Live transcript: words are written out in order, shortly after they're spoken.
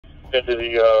into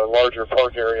the larger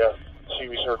park area,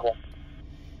 CV circle.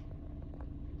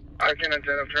 I can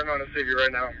attend. I'm turning on the CV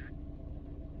right now.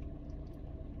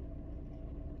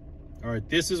 All right,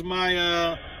 this is my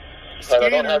I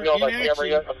don't have you on my camera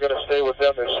yet. I'm going to stay with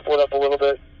them. They're split up a little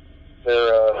bit.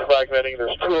 They're fragmenting.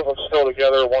 There's two of them still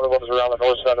together. One of them is around the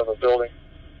north side of the building.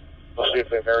 We'll see if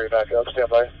they marry back up.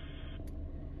 Stand by.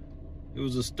 It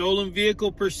was a stolen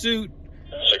vehicle pursuit.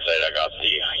 6-8, I got the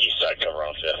east side cover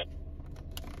on 5th.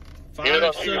 Unit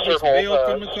on CV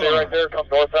circle, stay right there. Come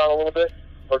northbound a little bit,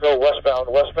 or go westbound.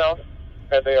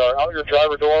 And they are out your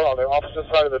driver door on the opposite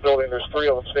side of the building. There's three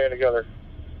of them staying together.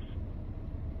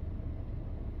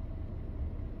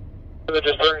 They're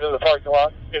just turning into the parking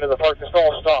lot, into the parking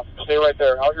stall. Stop. Stay right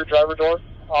there. Out your driver door,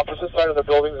 opposite side of the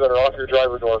buildings that are off your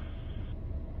driver door.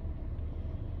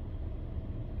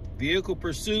 Vehicle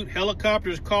pursuit.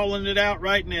 Helicopters calling it out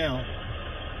right now.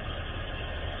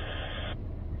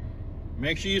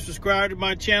 Make sure you subscribe to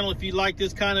my channel if you like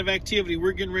this kind of activity.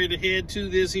 We're getting ready to head to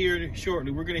this here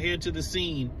shortly. We're going to head to the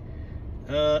scene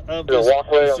of this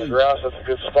walkway pursuit. on the grass. That's a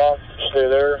good spot. Stay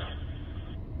there.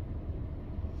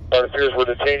 It appears we're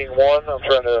detaining one. I'm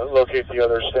trying to locate the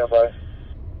other. Stand by.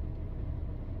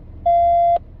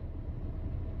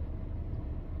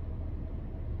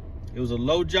 It was a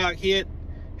low jock hit.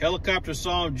 Helicopter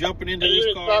saw him jumping into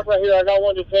this car. Stop right here. I got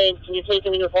one detained. Can you take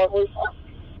him in your car, please?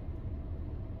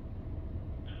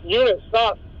 Unit,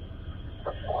 stop.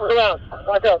 Come out.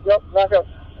 Back up. Yep, back up.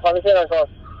 Find the canine car.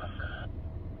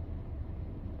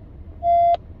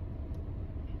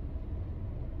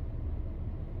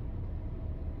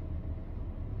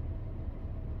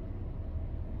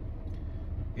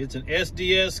 It's an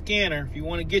SDS scanner. If you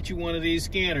want to get you one of these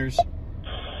scanners,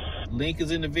 link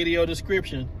is in the video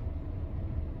description.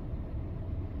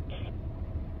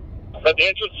 At the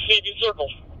entrance to CV circle.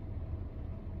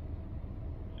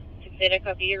 6-8,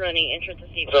 copy. You're running entrance to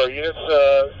CV. So units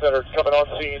that are coming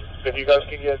on scene, if you guys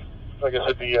can get, like I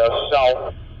said, the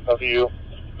south of you,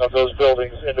 of those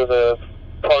buildings, into the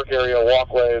park area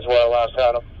walkway is where I last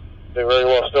had them. They very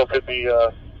well still could be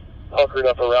hunkered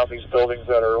up around these buildings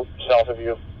that are south of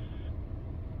you.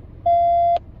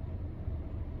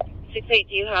 6-8,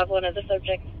 do you have one of the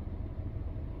subjects?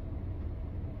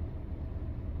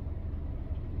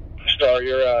 Star,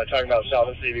 you're talking about south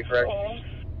of CV, correct?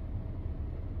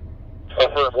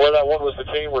 Affirm. Where that one was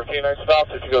detained, where K9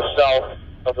 stopped, if you go south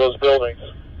of those buildings,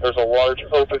 there's a large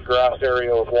open grass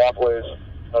area with walkways.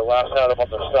 I last had them on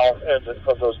the south end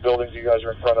of those buildings you guys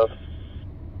are in front of.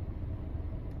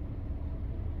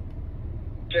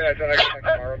 Yeah, I thought I got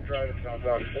my car. I'm driving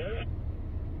southbound.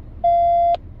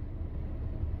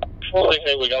 Well,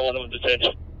 hey, we got one of them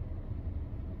detained.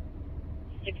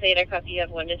 6-8, I copy. You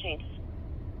have one detained.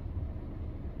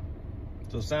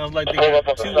 So it sounds like they Pulled got up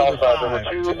on two the of south the side. There were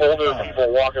five. two older people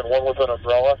walking, one with an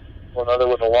umbrella, another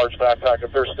with a large backpack.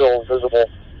 If they're still visible,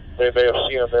 they may have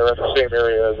seen them there in the same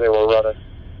area as they were running.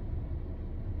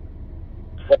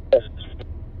 This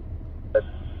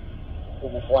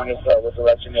one is with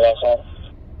direction you last saw.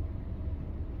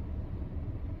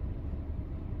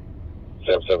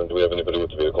 7-7, do we have anybody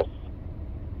with the vehicle?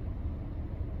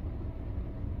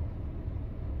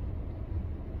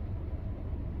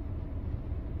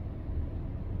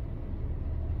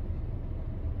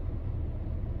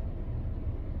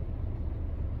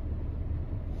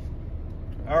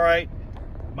 All right.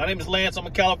 My name is Lance. I'm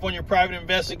a California private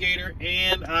investigator,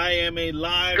 and I am a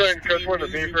live stream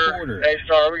news reporter. Hey,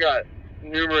 Star, we got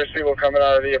numerous people coming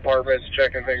out of the apartments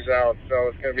checking things out, so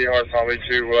it's going to be hard probably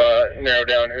to narrow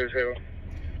down who's who.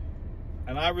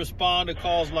 And I respond to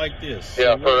calls like this.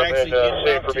 Yeah, so we're and actually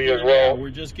same for me as well. We're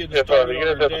just getting If started the on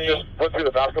unit our that day. just went through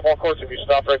the basketball courts, if you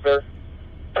stop right there,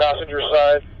 passenger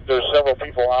side, there's several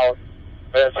people out.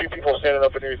 And a few people standing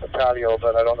up underneath the patio,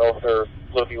 but I don't know if they're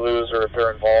looky-loos or if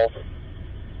they're involved.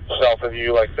 South of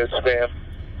you, like mid-span.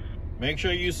 Make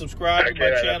sure you subscribe to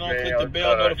my channel, click the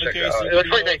bell notification. It looks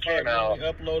like they came out. We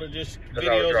upload this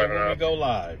videos and when we go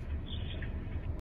live.